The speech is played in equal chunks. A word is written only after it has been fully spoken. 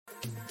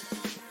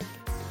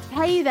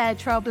Hey there,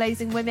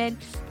 trailblazing women.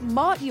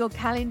 Mark your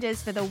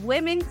calendars for the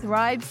Women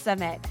Thrive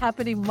Summit,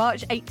 happening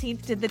March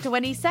 18th to the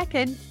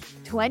 22nd,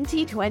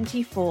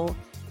 2024.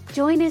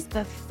 Join us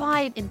for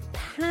 5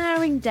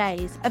 empowering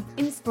days of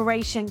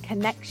inspiration,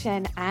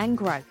 connection, and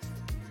growth.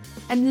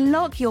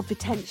 Unlock your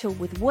potential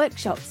with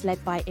workshops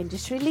led by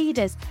industry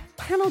leaders,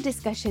 panel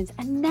discussions,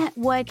 and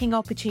networking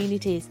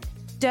opportunities.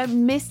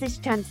 Don't miss this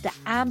chance to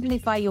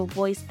amplify your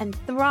voice and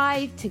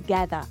thrive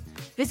together.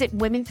 Visit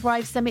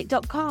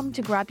womenthrivesummit.com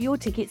to grab your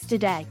tickets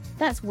today.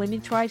 That's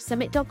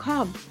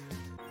womenthrivesummit.com.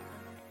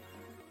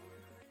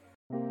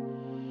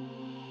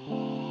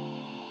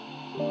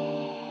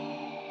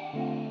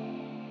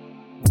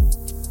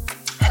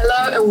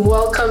 Hello and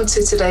welcome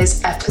to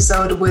today's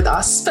episode with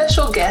our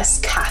special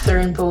guest,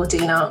 Catherine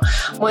Baudino.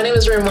 My name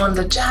is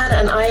Raimonda Jan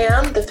and I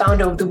am the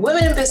founder of the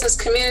Women in Business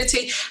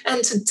community.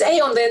 And today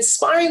on the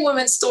Inspiring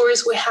Women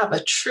Stories, we have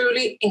a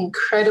truly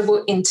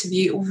incredible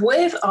interview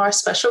with our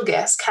special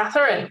guest,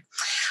 Catherine.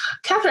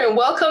 Catherine,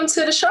 welcome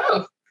to the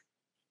show.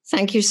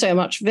 Thank you so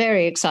much.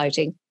 Very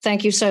exciting.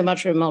 Thank you so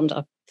much,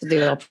 Raimonda, for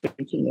the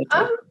opportunity.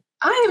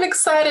 I am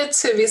excited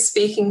to be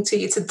speaking to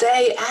you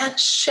today and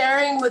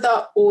sharing with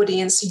our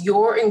audience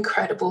your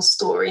incredible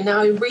story.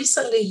 Now,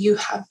 recently you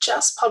have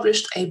just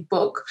published a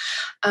book,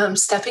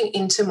 Stepping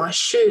Into My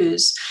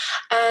Shoes,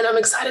 and I'm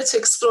excited to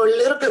explore a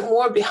little bit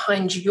more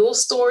behind your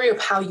story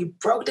of how you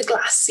broke the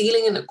glass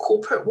ceiling in the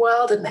corporate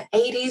world in the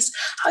 80s,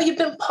 how you've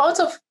been part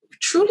of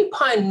truly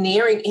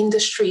pioneering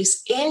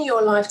industries in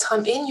your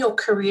lifetime, in your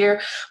career,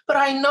 but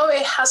I know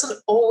it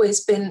hasn't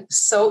always been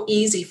so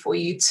easy for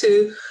you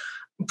to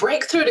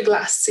break through the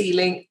glass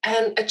ceiling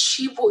and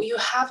achieve what you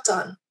have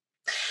done.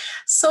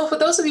 So for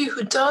those of you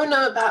who don't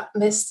know about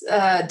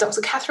Dr.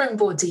 Catherine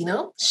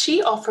Baudino,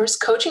 she offers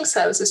coaching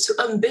services to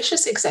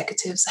ambitious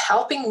executives,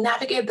 helping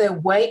navigate their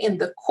way in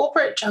the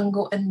corporate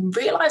jungle and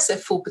realize their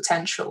full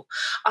potential.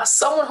 As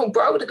someone who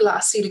broke the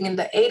glass ceiling in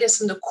the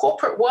 80s in the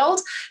corporate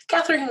world,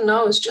 Catherine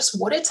knows just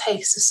what it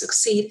takes to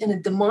succeed in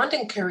a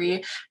demanding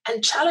career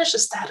and challenge the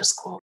status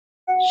quo.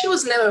 She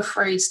was never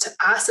afraid to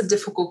ask the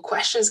difficult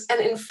questions. And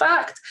in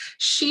fact,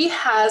 she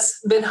has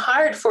been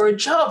hired for a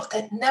job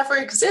that never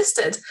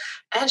existed.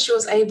 And she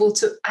was able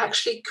to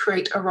actually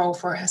create a role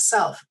for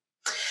herself.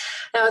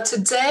 Now,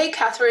 today,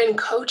 Catherine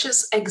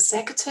coaches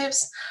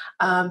executives,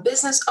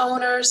 business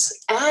owners,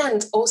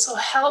 and also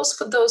helps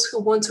for those who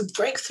want to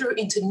break through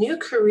into new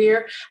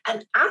career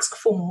and ask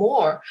for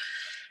more.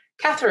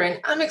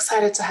 Catherine, I'm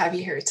excited to have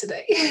you here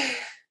today.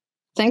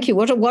 Thank you.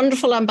 What a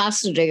wonderful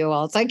ambassador you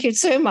are. Thank you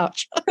so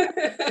much.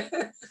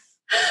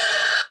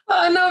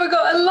 I know we've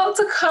got a lot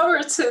to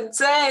cover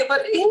today,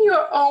 but in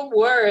your own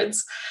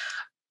words,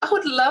 I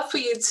would love for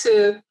you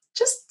to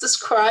just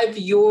describe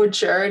your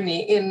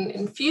journey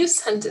in few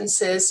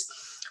sentences,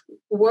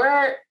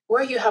 where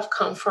you have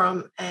come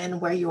from and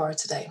where you are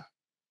today.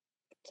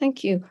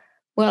 Thank you.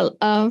 Well,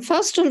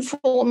 first and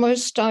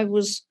foremost, I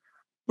was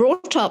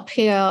brought up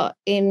here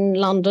in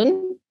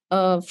London,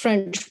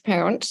 French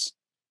parents,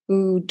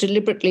 who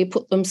deliberately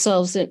put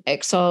themselves in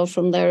exile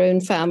from their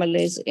own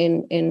families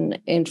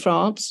in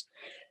France.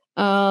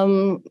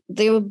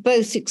 They were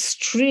both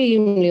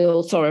extremely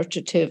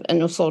authoritative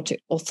and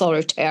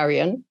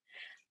authoritarian,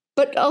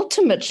 but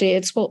ultimately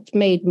it's what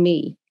made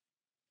me.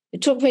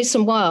 It took me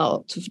some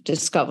while to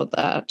discover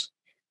that.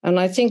 And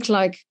I think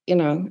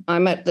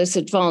I'm at this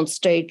advanced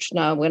stage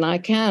now when I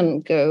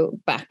can go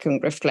back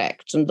and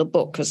reflect, and the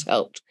book has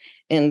helped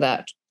in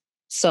that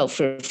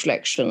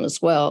self-reflection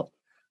as well.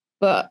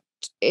 But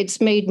it's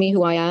made me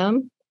who I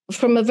am.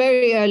 From a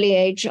very early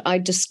age, I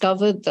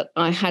discovered that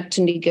I had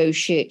to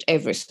negotiate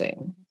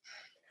everything.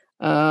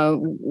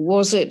 In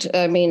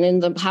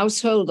the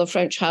household, the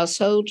French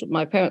household,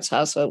 my parents'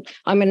 household,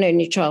 I'm an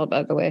only child,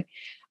 by the way,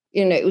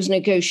 it was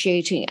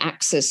negotiating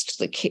access to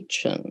the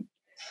kitchen.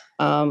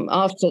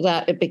 After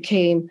that, it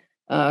became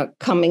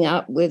coming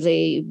up with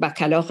a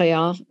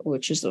baccalaureate,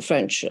 which is the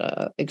French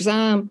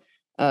exam,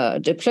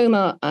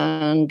 diploma,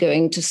 and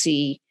going to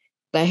see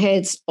the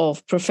heads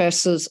of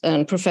professors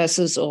and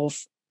professors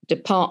of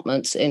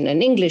departments in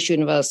an English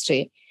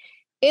university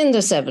in the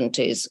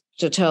 70s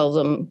to tell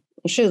them,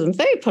 show them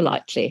very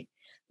politely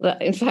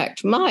that, in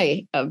fact,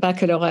 my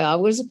baccalaureate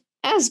was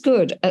as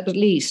good, at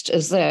least,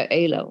 as their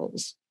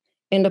A-levels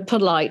in a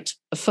polite,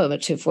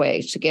 affirmative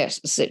way to get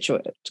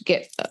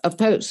a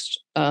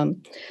post.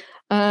 And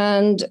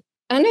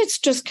it's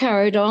just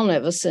carried on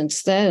ever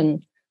since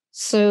then.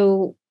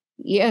 So,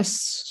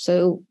 yes,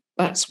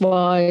 that's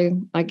why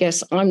I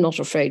guess I'm not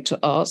afraid to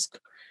ask.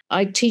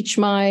 I teach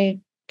my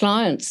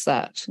clients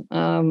that,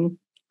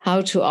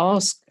 how to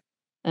ask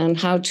and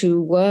how to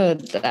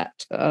word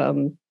that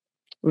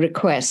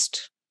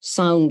request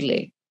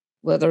soundly,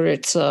 whether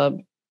it's a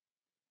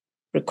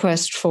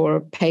request for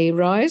a pay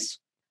rise,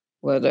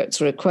 whether it's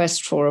a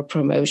request for a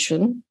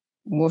promotion,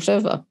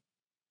 whatever.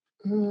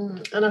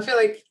 And I feel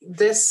like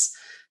these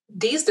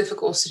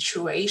difficult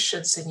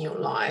situations in your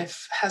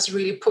life has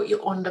really put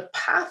you on the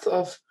path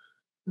of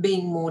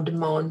being more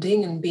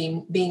demanding and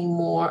being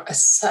more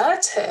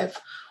assertive.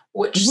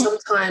 which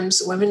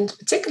sometimes women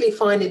particularly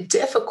find it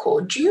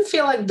difficult. Do you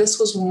feel like this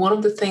was one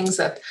of the things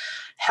that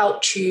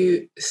helped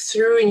you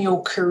through in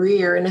your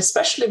career, and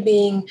especially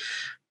being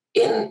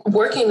in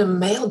working in a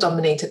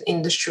male-dominated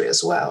industry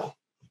as well?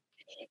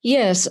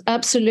 Yes,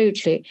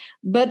 absolutely.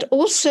 But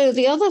also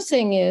the other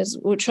thing is,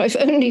 which I've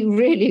only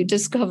really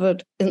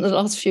discovered in the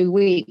last few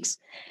weeks,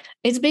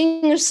 is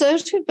being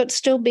assertive, but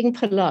still being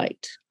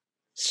polite,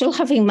 still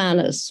having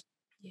manners.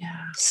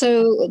 Yeah.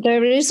 So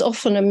there is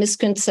often a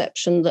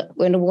misconception that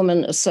when a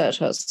woman asserts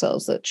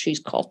herself, that she's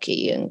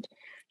cocky and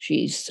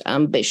she's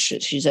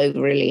ambitious, she's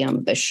overly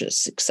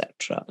ambitious,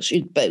 etc.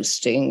 She's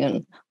boasting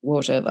and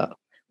whatever,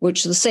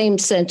 which the same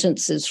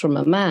sentences from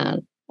a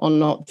man are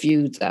not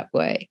viewed that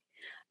way.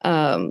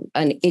 And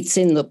it's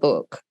in the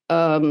book.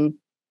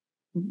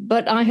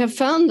 But I have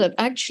found that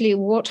actually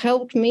what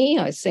helped me,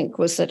 I think,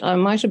 was that I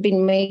might have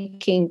been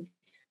making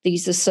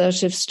these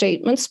assertive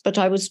statements, but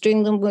I was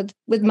doing them with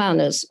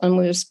manners and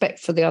with respect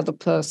for the other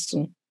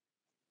person.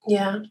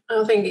 Yeah,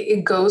 I think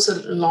it goes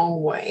a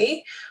long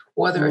way,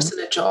 whether it's in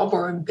a job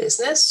or in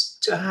business,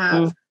 to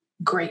have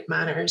great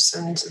manners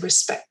and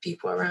respect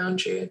people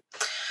around you.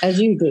 As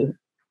you do.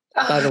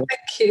 Oh,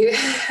 thank you.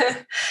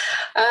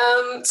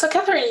 So,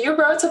 Catherine, you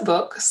wrote a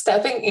book,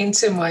 Stepping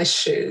Into My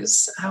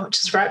Shoes,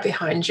 which is right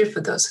behind you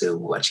for those who are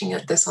watching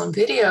this on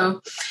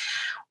video.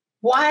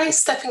 Why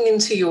Stepping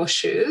Into Your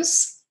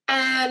Shoes?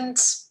 And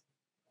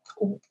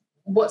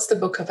what's the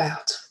book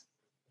about?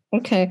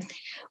 Okay.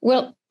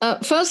 Well,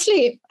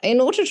 firstly, in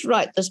order to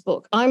write this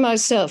book, I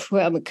myself, who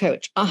am a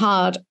coach, I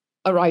hired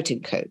a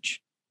writing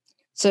coach.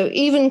 So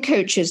even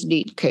coaches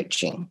need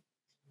coaching.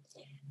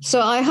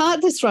 So I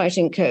hired this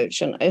writing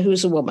coach,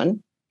 who's a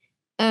woman,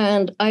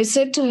 and I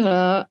said to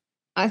her,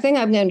 I think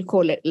I'm going to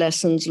call it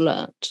Lessons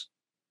Learned.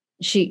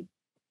 She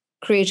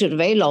created a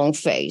very long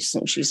face,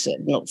 and she said,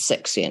 not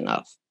sexy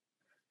enough.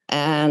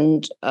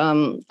 And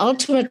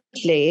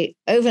ultimately,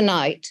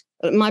 overnight,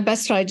 my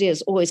best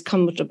ideas always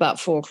come at about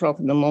 4:00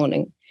 in the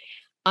morning.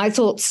 I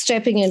thought,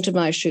 stepping into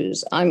my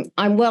shoes.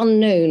 I'm well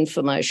known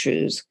for my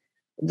shoes.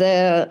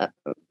 They're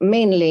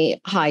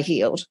mainly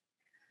high-heeled.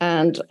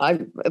 And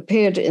I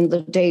appeared in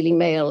the Daily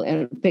Mail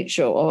in a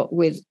picture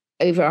with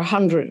over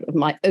 100 of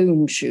my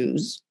own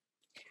shoes.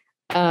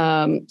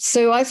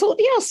 So I thought,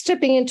 yeah,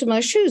 stepping into my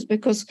shoes,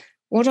 because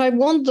what I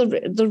want,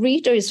 the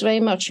reader is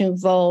very much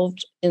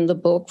involved in the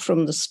book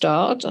from the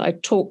start. I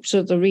talk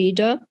to the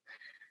reader.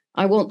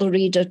 I want the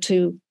reader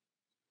to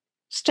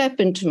step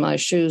into my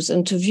shoes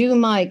and to view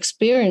my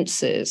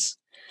experiences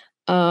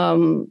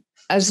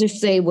as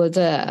if they were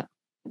there.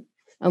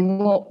 And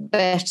what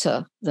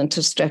better than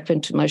to step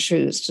into my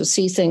shoes, to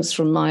see things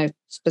from my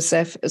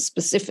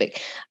specific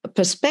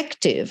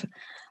perspective.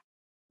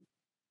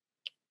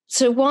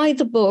 So why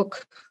the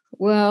book?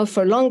 Well,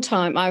 for a long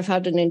time, I've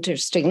had an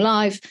interesting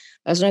life.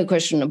 There's no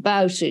question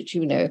about it.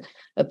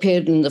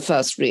 Appeared in the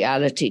first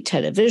reality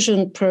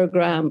television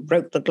program,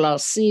 broke the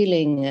glass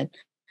ceiling, and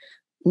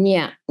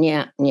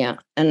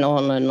and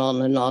on and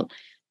on and on.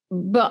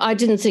 But I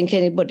didn't think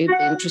anybody would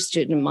be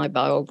interested in my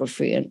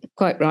biography, and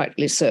quite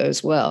rightly so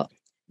as well.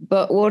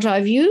 But what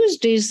I've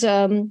used is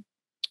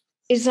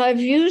I've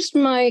used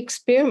my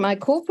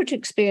corporate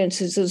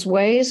experiences as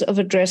ways of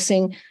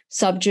addressing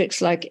subjects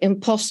like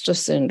imposter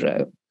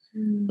syndrome,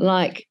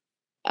 like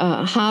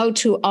how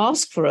to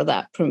ask for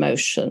that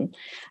promotion,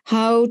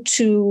 how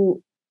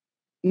to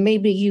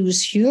maybe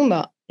use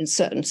humor in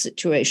certain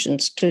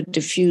situations to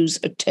diffuse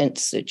a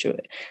tense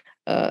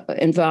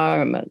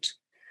environment.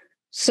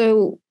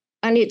 So,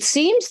 and it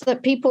seems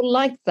that people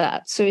like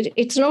that. So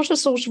it's not a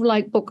sort of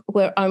like book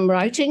where I'm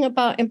writing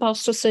about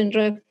imposter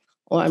syndrome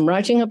or I'm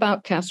writing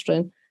about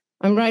Catherine.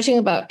 I'm writing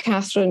about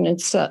Catherine in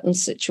certain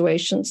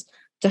situations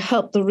to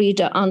help the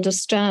reader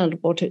understand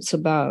what it's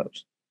about.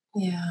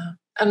 Yeah.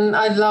 And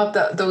I love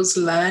those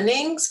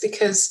learnings,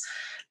 because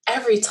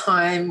every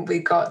time we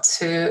got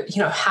to,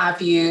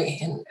 have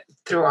you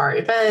through our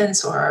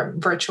events or our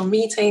virtual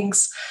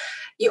meetings,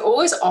 you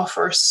always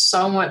offer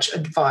so much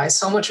advice,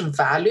 so much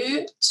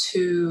value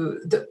to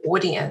the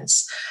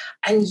audience,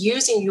 and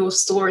using your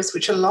stories,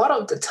 which a lot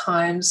of the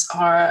times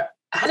are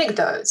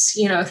anecdotes,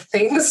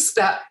 things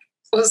that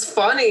was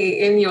funny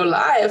in your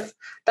life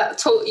that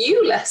taught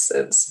you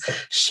lessons.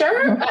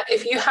 Share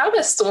if you have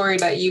a story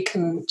that you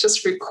can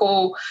just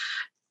recall,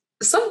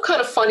 some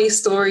kind of funny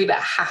story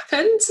that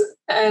happened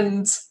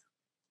and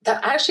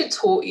that actually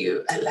taught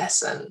you a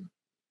lesson.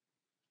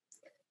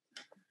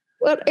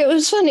 Well, it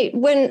was funny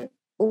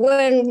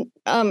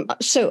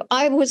so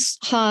I was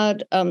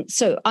hired on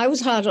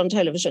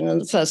television in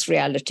the first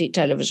reality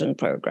television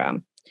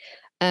program,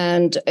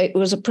 and it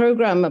was a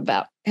program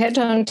about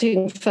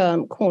headhunting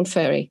firm Korn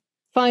Ferry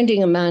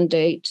finding a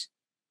mandate,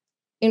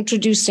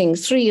 introducing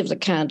 3 of the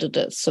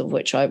candidates, of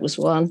which I was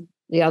one.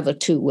 The other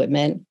 2 were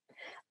men,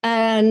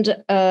 and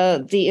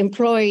the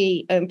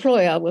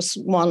employer was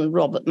one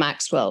Robert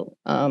Maxwell.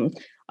 I'm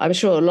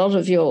sure a lot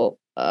of your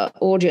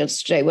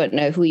audience today won't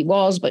know who he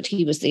was, but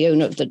he was the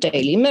owner of the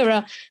Daily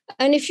Mirror.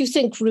 And if you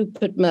think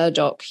Rupert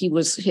Murdoch, he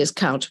was his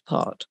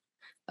counterpart.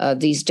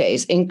 these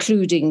days,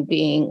 including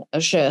being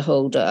a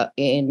shareholder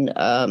in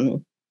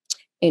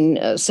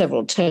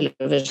several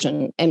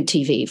television,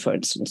 MTV, for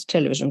instance,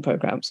 television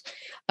programs,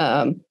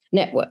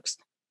 networks.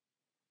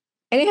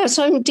 Anyhow,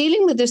 so I'm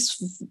dealing with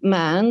this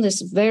man,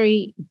 this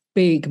very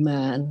big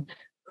man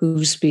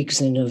who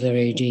speaks in a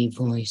very deep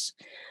voice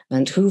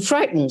and who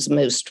frightens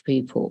most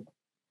people.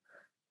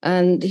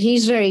 And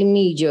he's very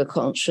media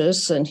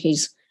conscious, and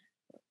he's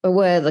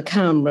aware the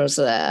camera's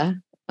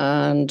there.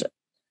 And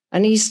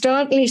he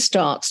suddenly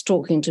starts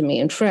talking to me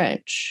in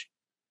French.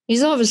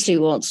 He obviously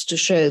wants to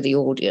show the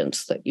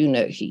audience that,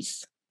 he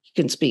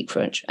can speak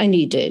French. And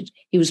he did.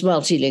 He was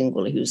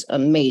multilingual. He was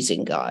an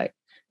amazing guy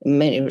in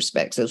many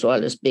respects, as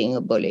well as being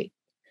a bully.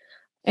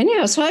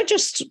 Anyhow, so I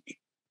just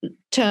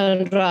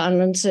turned around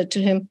and said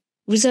to him,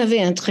 "Vous avez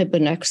un très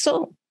bon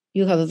accent.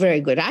 You have a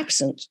very good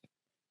accent."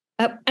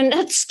 And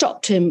that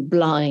stopped him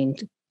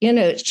blind.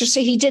 It's just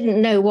he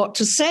didn't know what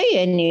to say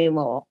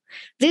anymore.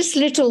 This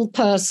little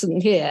person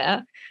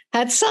here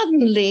had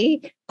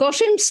suddenly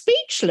got him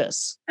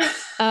speechless.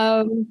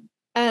 And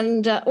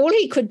all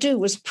he could do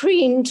was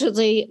preen to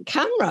the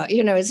camera,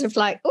 as if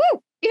like,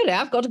 "Oh,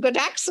 I've got a good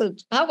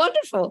accent. How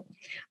wonderful."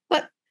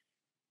 But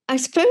I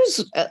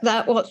suppose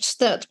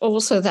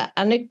that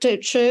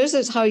anecdote shows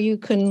is how you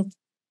can,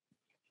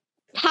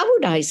 how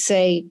would I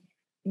say,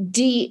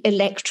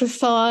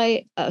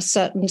 de-electrify a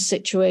certain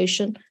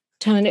situation,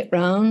 turn it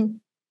round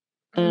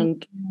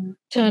and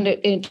turn it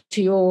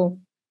into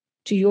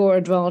your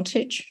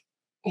advantage.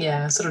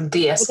 Yeah, sort of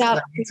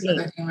de-escalate with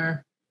the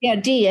humor. Yeah,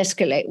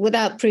 de-escalate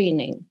without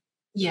preening.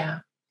 Yeah,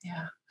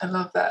 I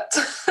love that.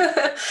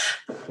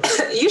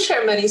 You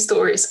share many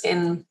stories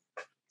in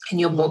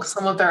your book.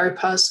 Some are very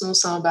personal,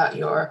 some about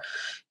your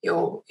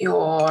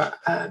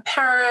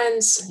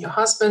parents and your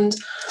husband.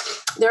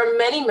 There are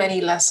many, many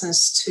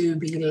lessons to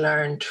be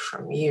learned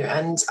from you,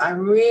 and I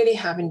really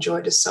have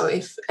enjoyed it. So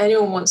if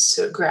anyone wants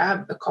to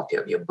grab a copy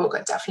of your book,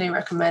 I definitely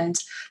recommend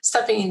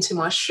stepping into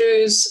my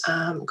shoes.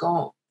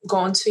 Go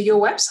onto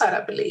your website,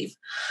 I believe.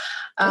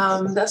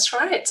 That's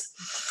right.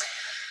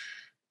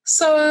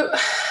 So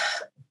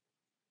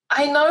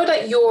I know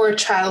that your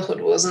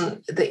childhood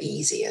wasn't the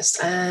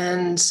easiest,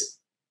 and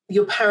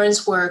your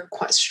parents were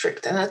quite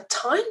strict and at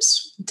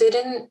times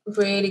didn't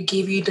really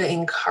give you the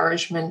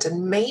encouragement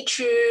and made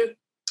you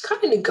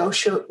kind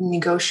of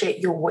negotiate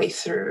your way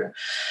through.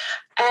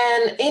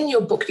 And in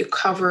your book, you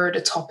cover the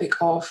topic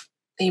of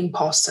the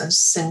imposter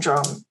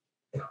syndrome.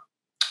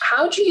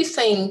 How do you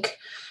think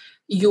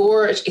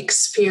your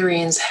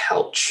experience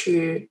helped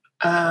you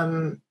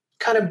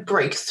kind of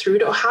break through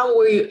it, or how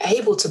were you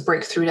able to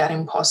break through that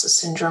imposter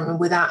syndrome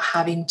without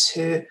having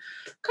to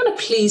kind of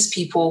please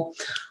people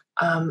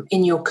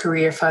in your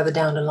career further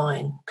down the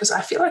line? Because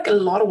I feel like a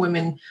lot of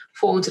women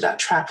fall into that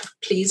trap of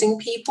pleasing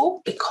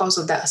people because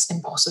of that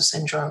imposter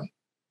syndrome.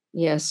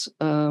 Yes.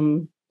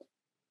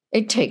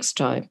 It takes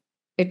time.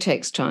 It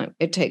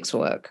takes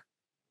work.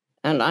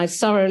 And I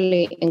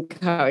thoroughly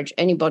encourage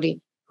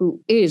anybody who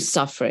is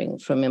suffering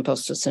from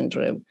imposter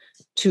syndrome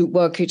to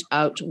work it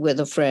out with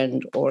a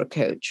friend or a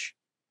coach.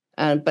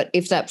 But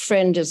if that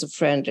friend is a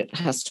friend, it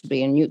has to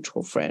be a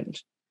neutral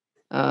friend.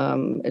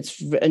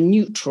 It's a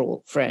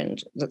neutral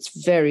friend. That's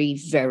very,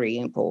 very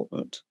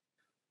important.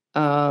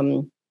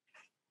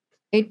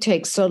 It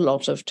takes a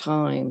lot of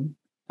time.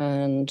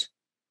 And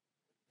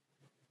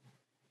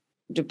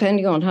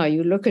depending on how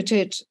you look at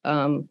it,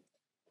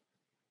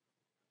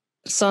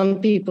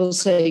 some people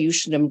say you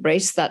should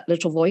embrace that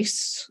little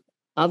voice.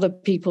 Other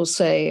people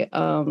say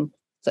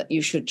that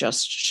you should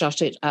just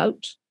shut it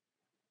out.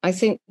 I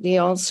think the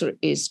answer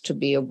is to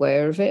be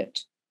aware of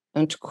it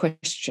and to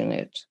question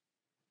it,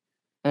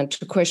 and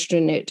to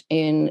question it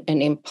in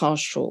an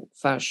impartial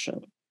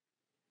fashion.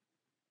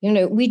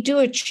 We do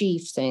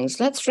achieve things.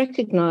 Let's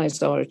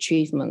recognize our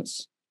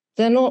achievements.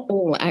 They're not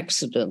all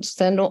accidents.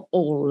 They're not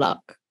all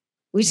luck.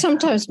 We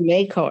sometimes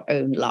make our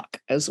own luck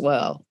as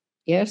well.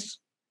 Yes?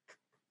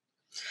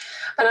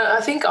 And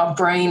I think our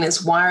brain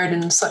is wired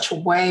in such a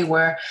way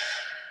where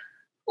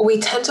we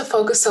tend to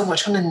focus so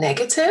much on the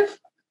negative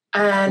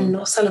and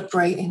not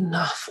celebrate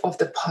enough of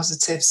the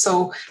positive.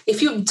 So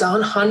if you've done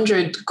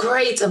 100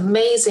 great,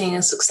 amazing,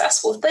 and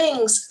successful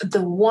things,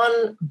 the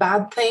one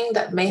bad thing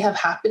that may have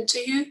happened to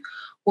you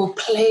will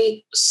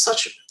play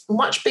such a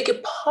much bigger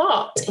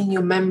part in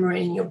your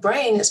memory, in your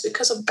brain. It's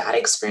because of that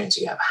experience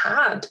you have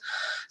had.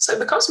 So it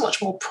becomes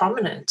much more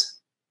prominent.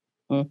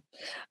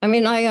 I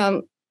mean,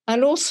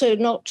 and also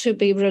not to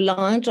be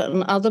reliant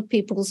on other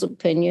people's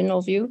opinion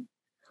of you.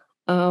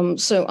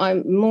 So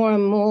I'm more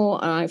and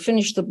more, and I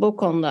finished the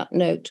book on that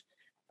note,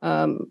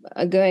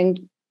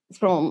 going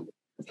from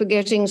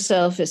forgetting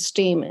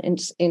self-esteem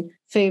in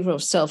favor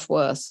of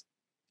self-worth,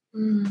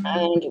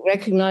 and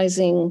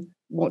recognizing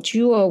what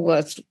you are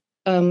worth,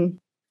 all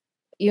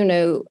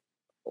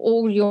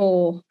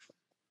your,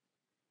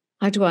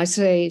 how do I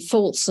say,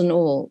 faults and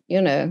all,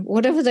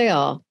 whatever they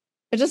are,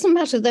 it doesn't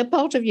matter. They're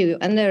part of you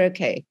and they're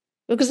okay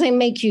because they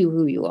make you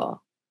who you are.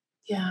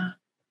 Yeah.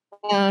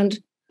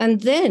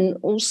 And then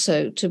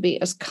also to be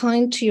as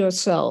kind to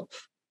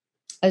yourself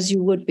as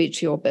you would be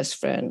to your best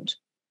friend.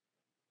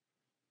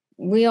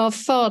 we are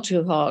far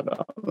too hard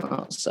on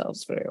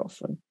ourselves very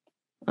often.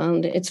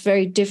 And it's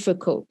very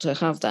difficult to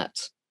have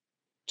that,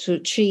 to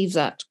achieve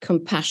that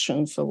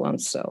compassion for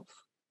oneself.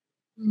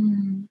 I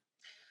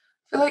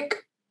feel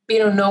like,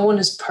 no one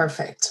is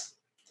perfect.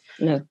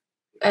 No.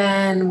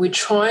 And we're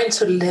trying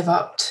to live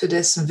up to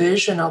this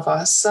vision of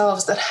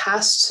ourselves that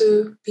has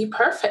to be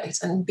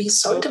perfect and be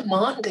so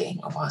demanding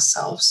of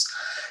ourselves.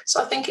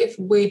 So I think if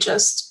we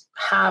just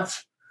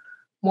have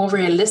more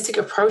realistic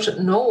approach that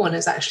no one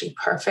is actually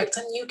perfect,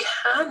 and you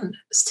can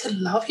still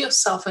love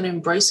yourself and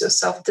embrace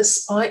yourself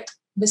despite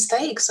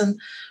mistakes. And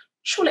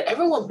surely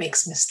everyone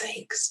makes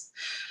mistakes.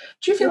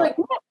 Do you feel like...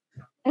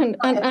 And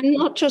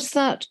not just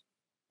that.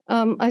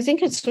 I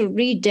think it's a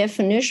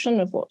redefinition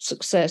of what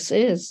success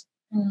is.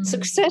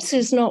 Success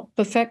is not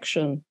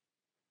perfection.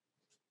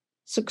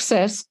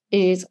 Success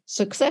is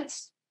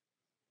success.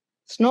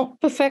 It's not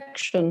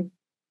perfection.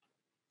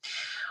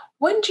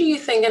 When do you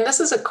think, and this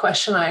is a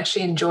question I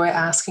actually enjoy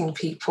asking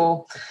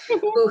people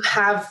who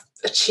have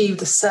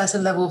achieved a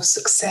certain level of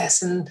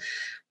success, and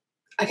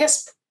I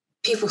guess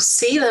people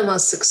see them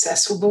as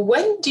successful, but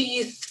when do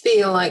you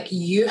feel like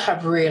you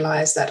have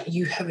realized that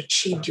you have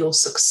achieved your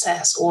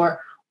success,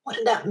 or what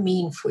did that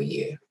mean for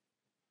you?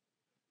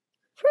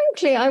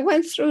 Frankly, I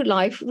went through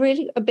life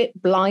really a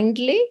bit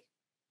blindly.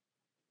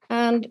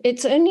 And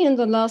it's only in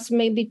the last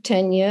maybe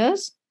 10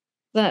 years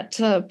that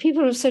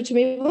people have said to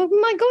me, oh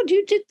my God,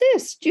 you did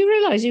this. Do you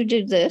realize you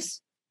did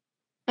this?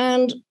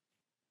 And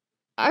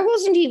I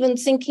wasn't even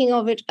thinking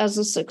of it as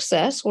a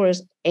success or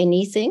as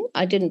anything.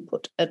 I didn't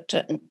put a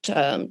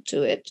term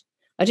to it.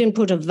 I didn't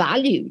put a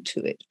value to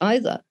it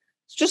either.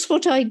 It's just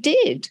what I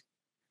did.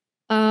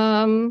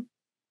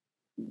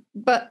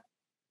 But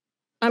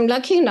I'm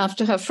lucky enough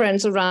to have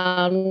friends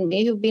around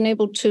me who've been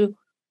able to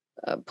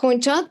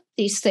point out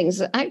these things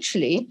that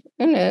actually,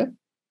 that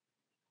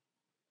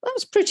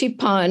was pretty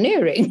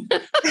pioneering.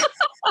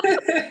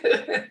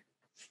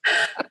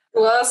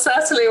 Well,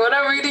 certainly when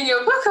I'm reading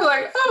your book, I'm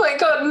like, oh my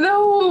God,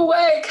 no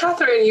way,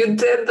 Catherine, you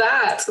did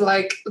that.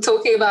 Like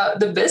talking about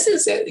the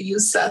business that you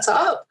set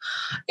up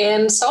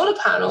and solar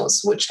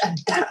panels, which at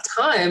that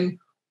time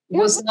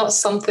was not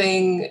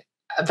something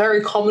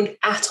very common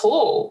at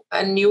all.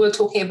 And you were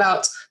talking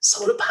about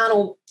solar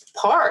panel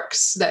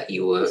parks that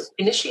you were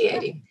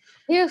initiating.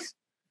 Yes,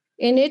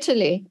 in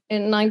Italy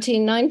in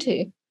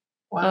 1990.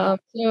 Wow.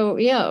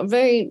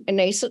 Very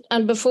nascent.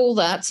 And before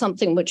that,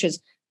 something which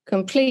is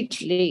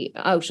completely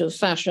out of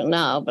fashion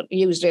now, but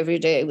used every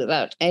day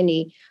without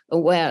any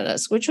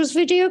awareness, which was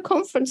video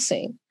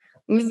conferencing.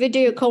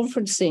 Video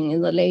conferencing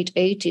in the late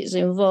 80s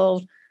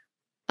involved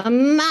a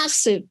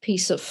massive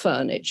piece of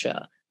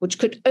furniture, which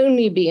could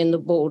only be in the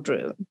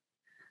boardroom,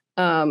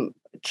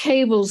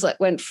 cables that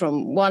went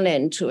from one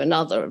end to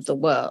another of the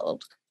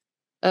world.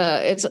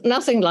 It's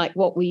nothing like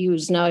what we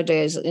use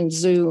nowadays in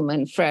Zoom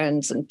and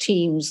Friends and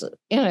Teams.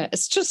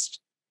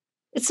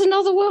 It's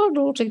another world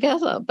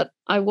altogether. But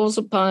I was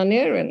a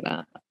pioneer in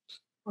that.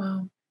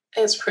 Wow,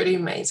 it's pretty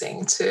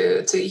amazing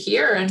to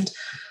hear, and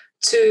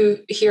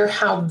to hear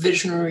how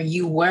visionary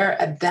you were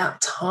at that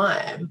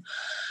time.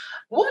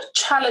 What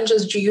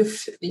challenges do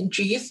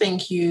you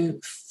think you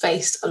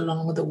faced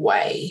along the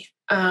way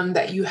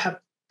that you have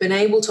been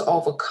able to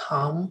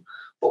overcome?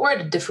 What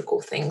were the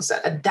difficult things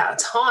that at that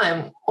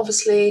time?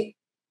 Obviously,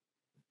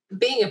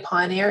 being a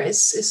pioneer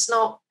is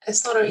not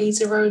an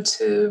easy road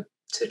to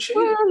choose.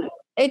 Well,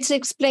 it's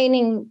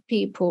explaining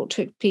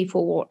to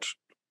people what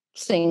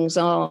things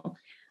are,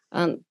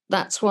 and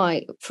that's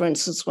why, for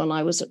instance, when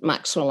I was at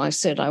Maxwell, I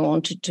said I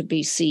wanted to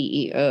be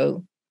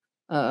CEO.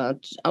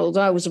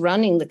 Although I was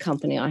running the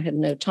company, I had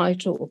no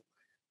title,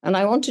 and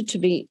I wanted to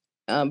be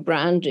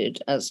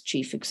branded as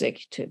chief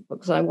executive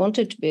because I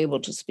wanted to be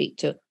able to speak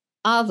to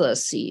other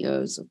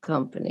CEOs of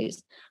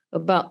companies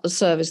about the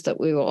service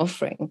that we were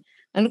offering.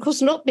 And of course,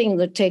 not being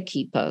the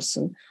techie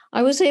person,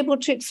 I was able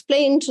to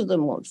explain to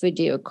them what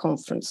video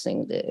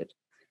conferencing did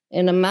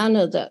in a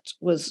manner that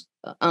was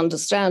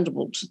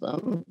understandable to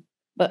them,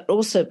 but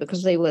also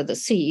because they were the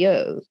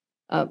CEO,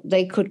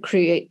 they could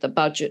create the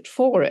budget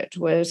for it,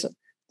 whereas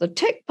the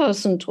tech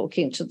person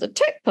talking to the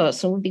tech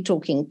person would be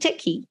talking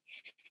techie.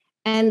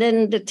 And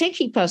then the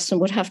techie person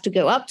would have to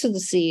go up to the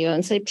CEO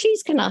and say,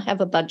 please, can I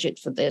have a budget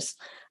for this?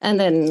 And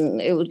then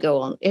it would go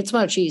on. It's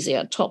much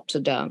easier, top to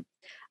down.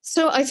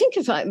 So I think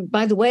if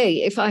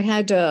I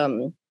had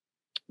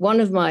one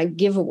of my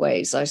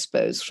giveaways, I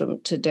suppose, from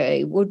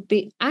today would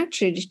be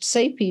actually to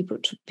say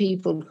to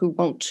people who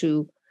want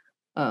to,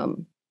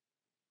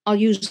 I'll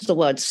use the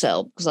word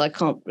sell because I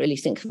can't really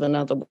think of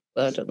another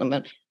word at the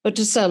moment, but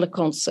to sell a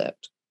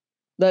concept.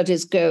 That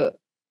is, go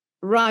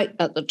right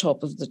at the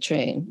top of the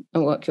chain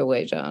and work your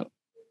way down.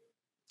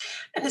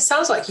 And it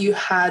sounds like you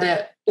had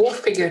it all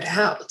figured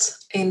out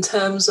in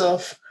terms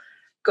of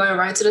going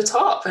right to the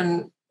top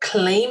and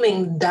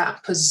claiming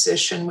that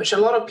position, which a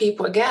lot of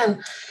people,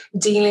 again,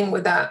 dealing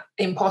with that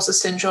imposter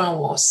syndrome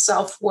or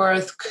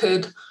self-worth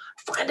could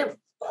find it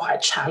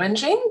quite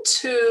challenging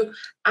to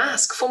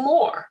ask for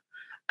more,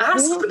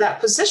 ask for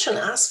that position,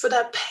 ask for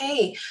that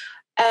pay,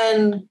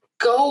 and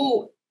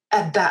go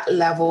at that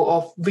level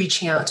of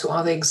reaching out to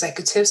other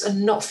executives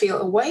and not feel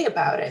a way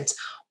about it?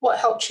 What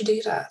helped you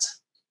do that?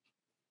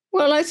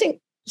 Well, I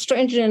think,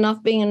 strangely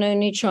enough, being an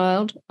only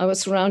child, I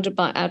was surrounded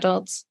by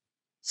adults.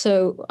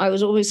 So I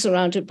was always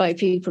surrounded by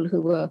people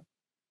who were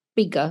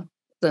bigger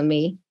than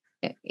me.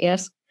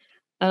 Yes.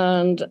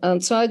 And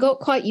so I got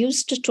quite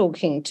used to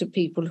talking to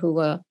people who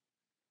were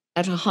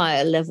at a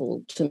higher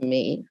level to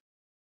me.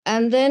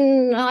 And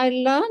then I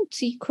learned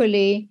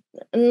equally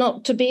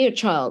not to be a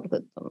child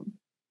with them.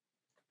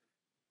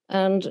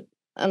 And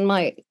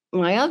my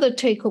other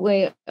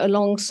takeaway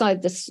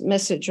alongside this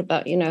message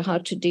about, how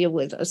to deal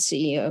with a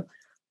CEO,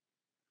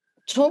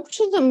 talk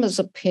to them as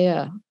a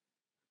peer,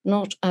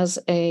 not as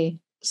a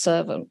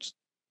servant.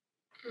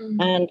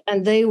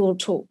 And they will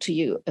talk to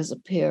you as a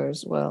peer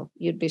as well.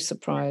 You'd be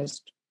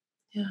surprised.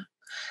 Yeah.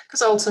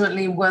 Because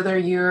ultimately, whether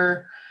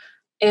you're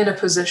in a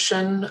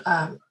position,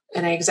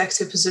 in an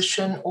executive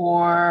position,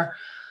 or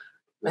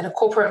in a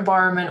corporate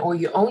environment, or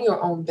you own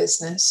your own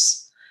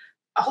business,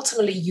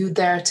 ultimately you're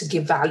there to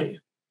give value.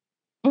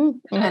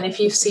 Mm-hmm. And if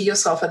you see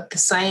yourself at the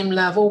same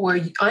level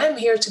where I am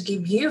here to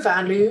give you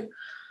value,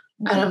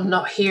 mm-hmm. and I'm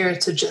not here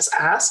to just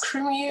ask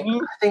from you,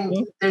 mm-hmm. I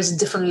think there's a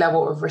different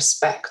level of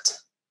respect.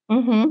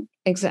 Mm-hmm.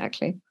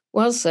 Exactly.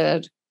 Well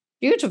said.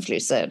 Beautifully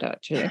said,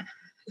 actually.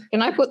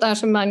 Can I put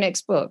that in my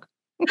next book?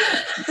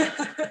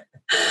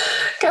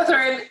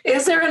 Catherine,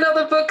 is there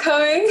another book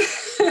coming?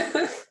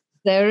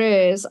 There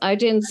is. I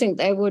didn't think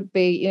there would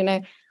be,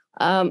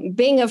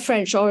 being of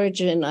French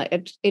origin,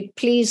 it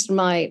pleased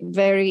my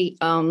very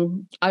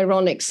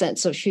ironic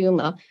sense of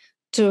humor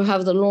to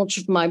have the launch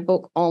of my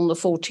book on the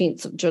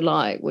 14th of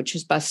July, which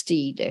is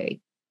Bastille Day.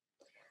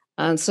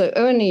 And so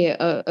only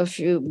a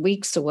few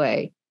weeks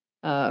away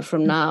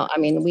from now,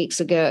 weeks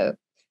ago.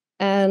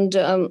 And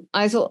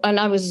I thought, and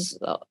I was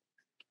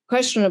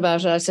questioned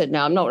about it. I said,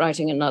 no, I'm not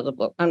writing another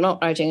book. I'm not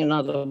writing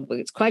another book.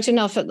 It's quite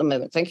enough at the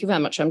moment. Thank you very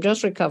much. I'm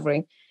just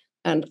recovering.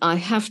 And I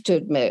have to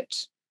admit,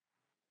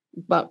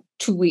 about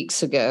 2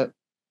 weeks ago,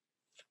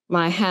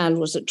 my hand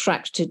was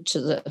attracted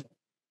to the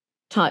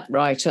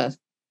typewriter.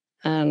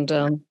 And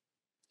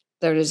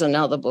there is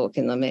another book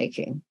in the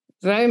making,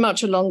 very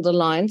much along the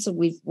lines of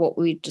what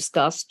we've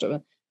discussed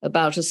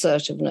about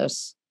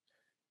assertiveness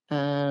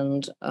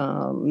and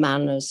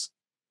manners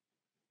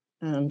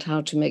and how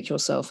to make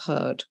yourself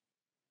heard.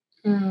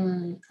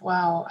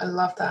 Wow, I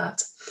love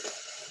that.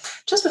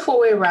 Just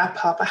before we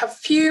wrap up, I have a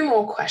few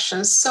more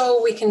questions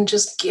so we can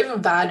just give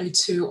value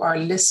to our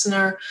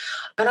listener.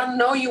 And I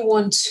know you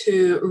want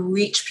to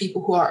reach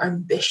people who are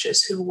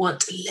ambitious, who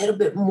want a little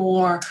bit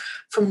more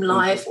from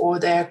life or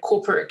their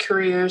corporate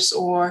careers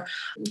or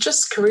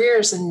just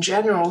careers in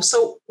general.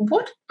 So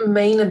what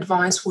main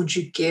advice would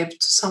you give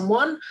to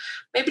someone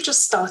maybe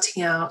just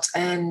starting out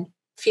and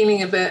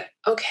feeling a bit,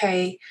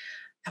 okay,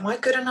 am I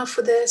good enough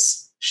for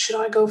this? Should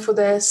I go for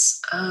this?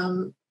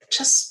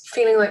 Just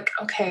feeling like,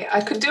 okay,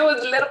 I could do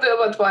with a little bit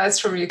of advice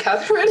from you,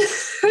 Catherine.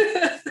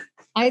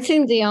 I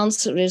think the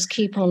answer is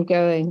keep on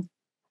going.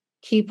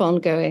 Keep on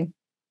going.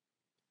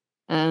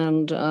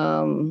 And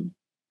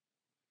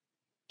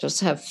just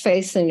have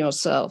faith in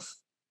yourself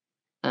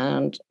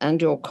and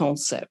your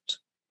concept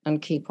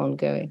and keep on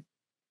going.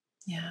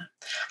 Yeah.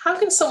 How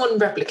can someone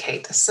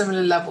replicate a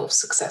similar level of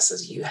success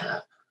as you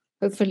have?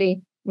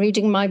 Hopefully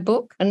reading my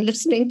book and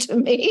listening to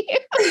me.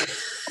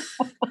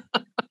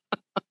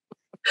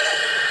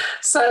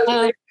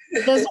 So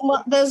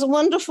there's a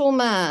wonderful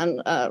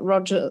man,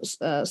 Roger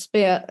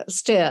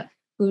Steer,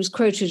 who's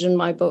quoted in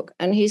my book,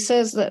 and he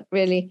says that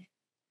really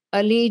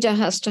a leader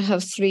has to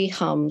have 3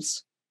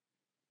 hums: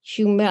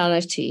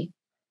 humanity,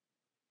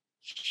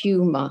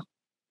 humor,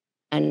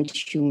 and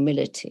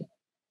humility.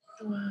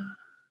 Wow.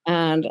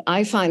 And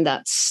I find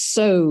that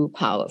so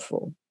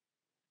powerful.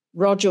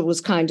 Roger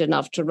was kind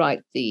enough to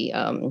write the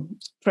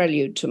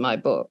prelude to my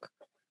book.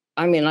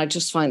 I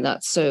just find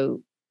that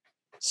so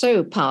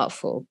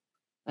powerful.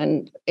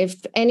 And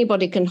if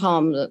anybody can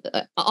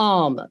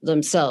arm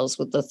themselves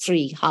with the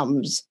 3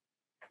 hums,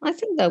 I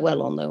think they're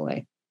well on their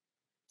way.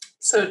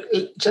 So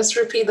just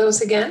repeat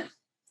those again.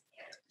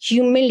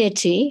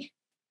 Humility,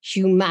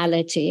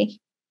 humanity,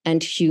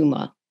 and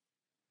humor.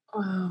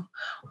 Wow.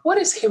 What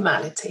is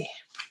humanity?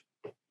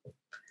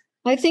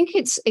 I think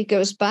it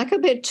goes back a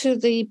bit to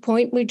the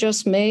point we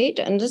just made,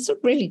 and it's a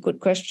really good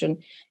question.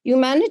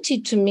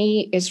 Humanity to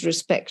me is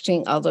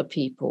respecting other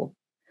people.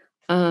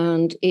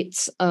 And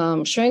it's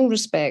showing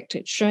respect,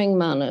 it's showing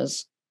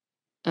manners,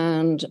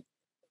 and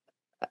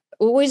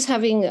always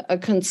having a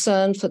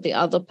concern for the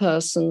other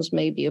person's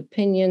maybe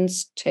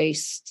opinions,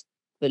 tastes,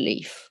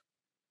 belief.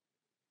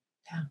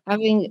 Yeah.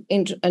 Having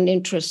an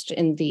interest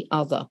in the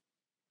other.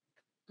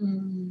 I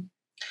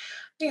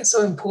think it's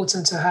so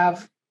important to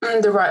have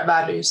the right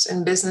values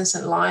in business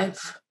and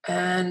life,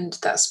 and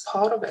that's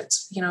part of it,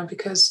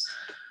 because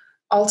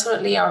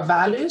ultimately our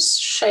values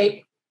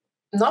shape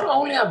not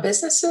only our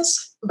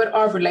businesses, but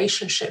our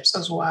relationships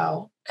as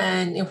well.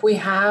 And if we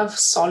have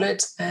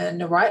solid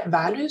and the right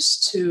values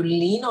to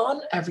lean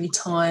on every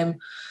time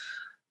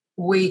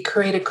we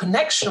create a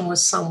connection with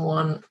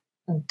someone,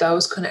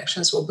 those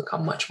connections will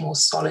become much more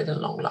solid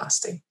and long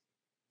lasting.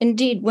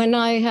 Indeed, when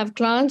I have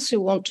clients who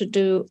want to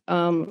do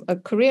a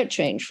career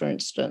change, for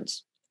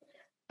instance,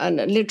 and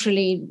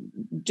literally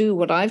do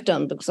what I've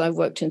done because I've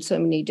worked in so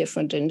many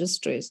different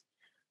industries,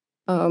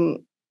 look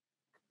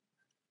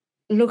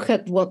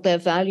at what their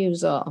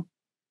values are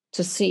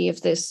to see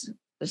if this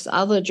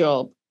other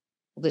job,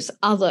 this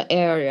other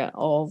area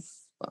of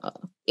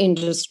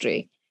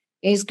industry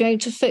is going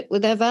to fit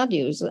with their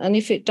values. And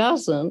if it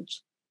doesn't,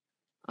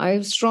 I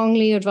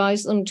strongly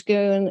advise them to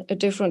go in a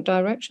different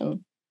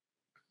direction.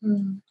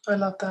 I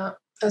love that.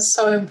 It's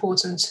so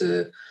important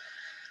to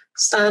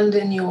stand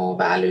in your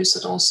values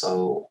and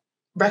also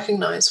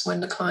recognize when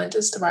the client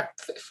is the right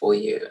fit for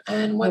you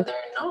and when they're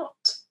not.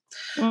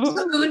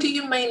 So who do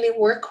you mainly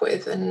work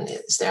with, and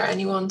is there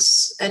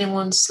anyone's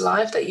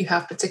life that you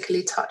have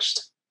particularly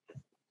touched?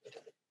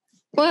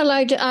 Well,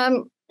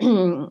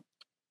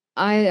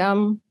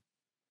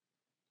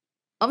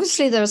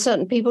 obviously there are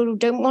certain people who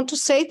don't want to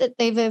say that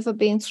they've ever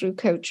been through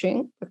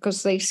coaching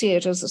because they see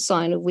it as a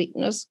sign of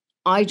weakness.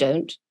 I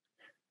don't.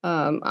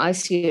 I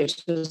see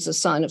it as a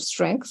sign of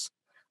strength,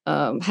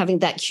 having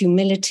that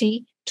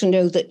humility to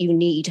know that you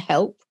need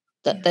help,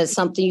 that there's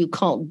something you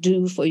can't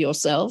do for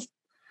yourself,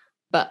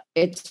 but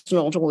it's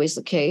not always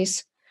the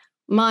case.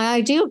 My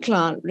ideal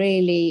client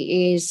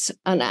really is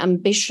an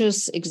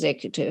ambitious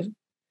executive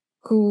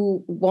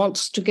who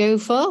wants to go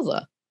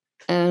further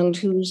and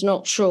who's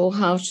not sure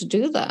how to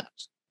do that,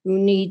 who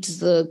needs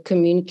the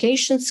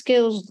communication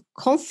skills,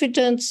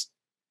 confidence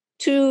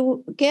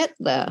to get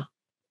there.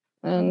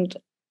 And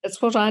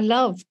it's what I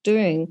love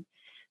doing.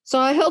 So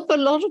I help a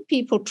lot of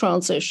people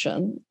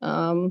transition,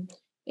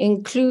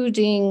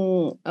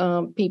 including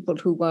people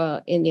who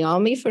were in the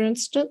army, for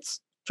instance,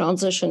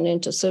 transition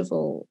into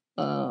civil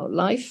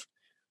life,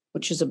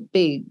 which is a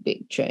big,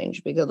 big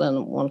change, bigger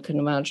than one can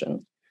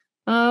imagine.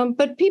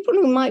 But people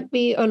who might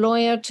be a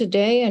lawyer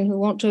today and who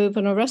want to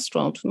open a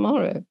restaurant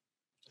tomorrow,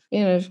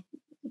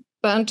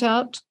 burnt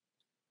out,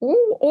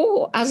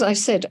 or as I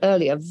said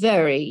earlier,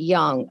 very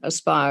young,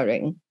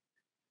 aspiring,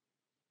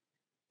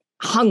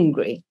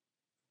 hungry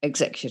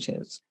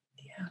executives.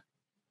 Yeah.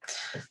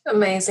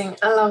 Amazing.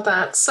 I love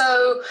that.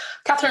 So,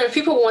 Catherine, if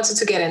people wanted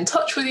to get in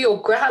touch with you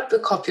or grab a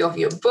copy of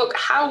your book,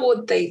 how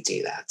would they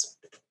do that?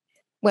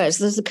 Well,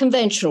 there's the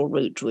conventional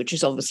route, which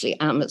is obviously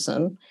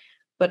Amazon.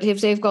 But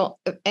if they've got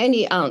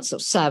any ounce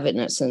of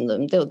savviness in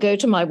them, they'll go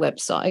to my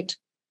website,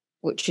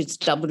 which is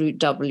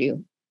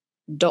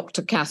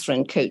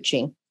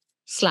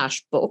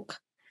www.drcatherinecoaching.com/book,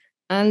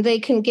 and they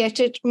can get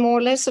it more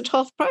or less at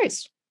half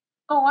price.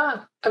 Oh,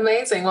 wow.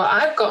 Amazing. Well,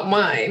 I've got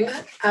mine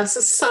as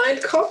a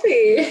signed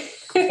copy.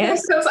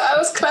 Yes. Because I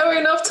was clever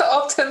enough to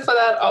opt in for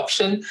that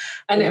option,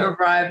 and it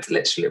arrived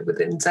literally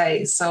within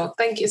days. So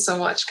thank you so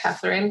much,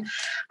 Catherine.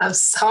 I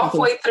was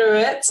halfway through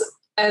it,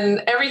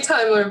 and every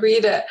time I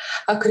read it,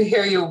 I could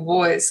hear your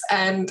voice,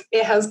 and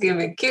it has given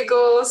me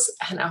giggles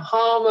and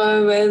aha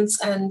moments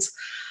and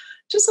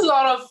just a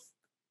lot of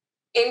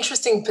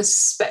interesting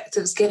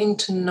perspectives, getting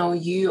to know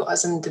you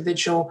as an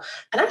individual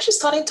and actually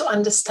starting to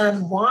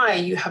understand why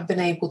you have been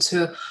able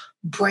to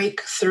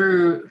break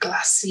through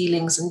glass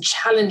ceilings and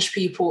challenge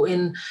people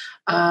in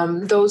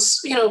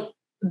those,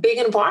 big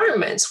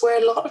environments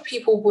where a lot of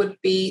people would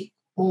be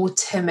more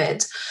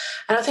timid.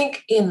 And I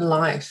think in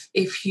life,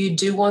 if you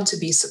do want to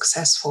be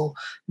successful,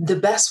 the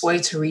best way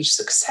to reach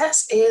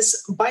success is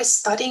by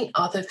studying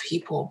other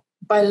people,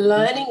 by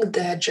learning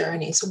their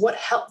journeys, what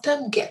helped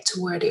them get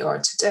to where they are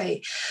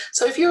today.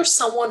 So if you're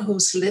someone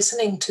who's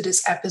listening to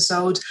this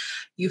episode,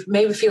 you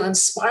maybe feel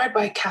inspired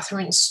by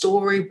Catherine's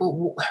story, but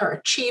her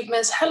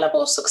achievements, her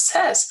level of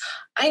success,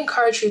 I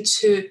encourage you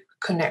to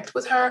connect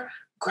with her,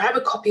 grab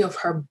a copy of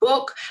her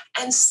book,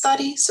 and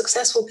study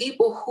successful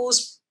people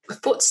whose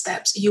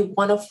footsteps you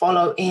want to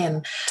follow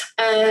in.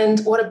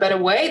 And what a better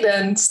way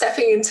than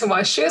stepping into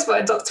my shoes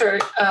by Dr.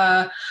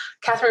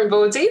 Catherine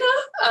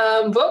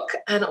Baudino book,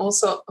 and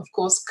also, of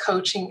course,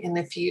 Coaching in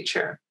the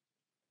Future.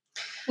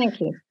 Thank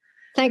you.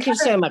 Thank you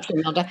so much,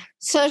 Amanda.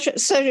 So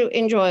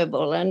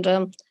enjoyable,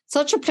 and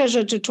such a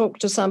pleasure to talk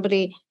to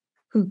somebody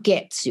who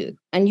gets you,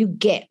 and you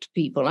get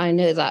people. I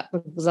know that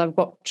because I've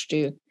watched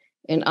you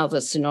in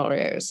other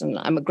scenarios, and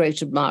I'm a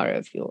great admirer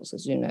of yours,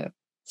 as you know.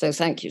 So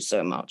thank you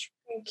so much.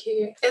 Thank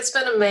you. It's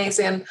been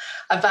amazing.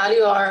 I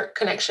value our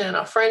connection and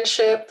our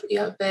friendship. You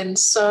have been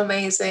so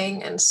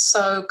amazing and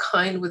so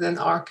kind within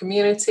our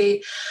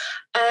community,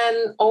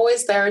 and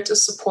always there to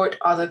support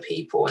other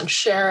people and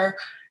share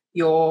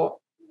your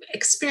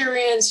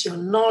experience, your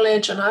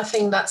knowledge. And I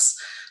think that's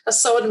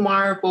so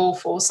admirable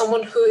for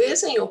someone who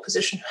is in your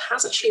position, who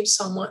has achieved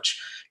so much.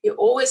 You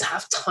always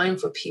have time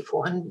for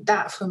people. And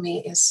that for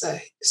me is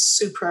a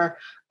super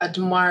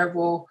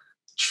admirable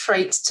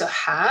trait to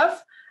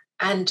have,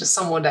 and just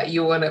someone that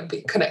you want to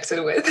be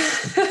connected with.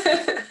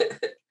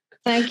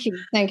 Thank you.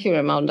 Thank you,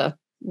 Amanda.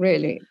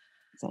 Really,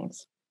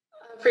 thanks.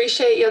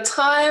 Appreciate your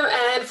time.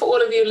 And for all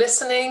of you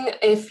listening,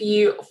 if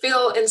you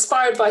feel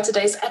inspired by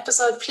today's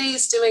episode,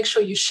 please do make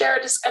sure you share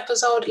this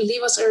episode,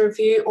 leave us a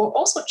review, or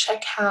also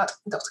check out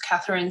Dr.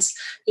 Catherine's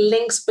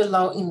links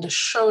below in the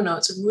show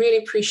notes. Really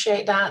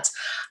appreciate that.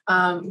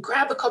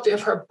 Grab a copy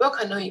of her book.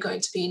 I know you're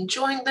going to be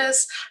enjoying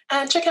this,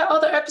 and check out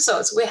other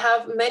episodes. We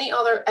have many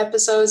other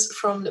episodes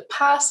from the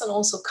past and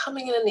also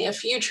coming in the near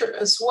future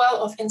as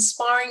well of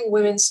inspiring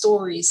women's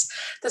stories.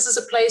 This is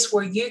a place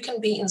where you can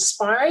be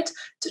inspired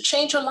to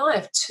change your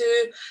life,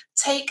 to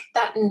take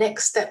that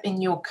next step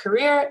in your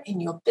career, in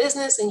your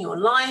business, in your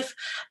life,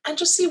 and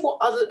just see what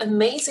other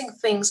amazing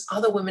things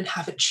other women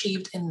have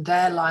achieved in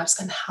their lives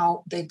and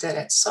how they did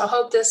it. So I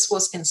hope this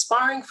was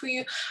inspiring for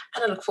you,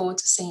 and I look forward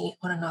to seeing you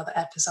on another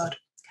episode.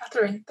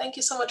 Catherine, thank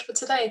you so much for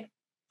today.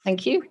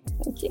 Thank you.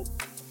 Thank you.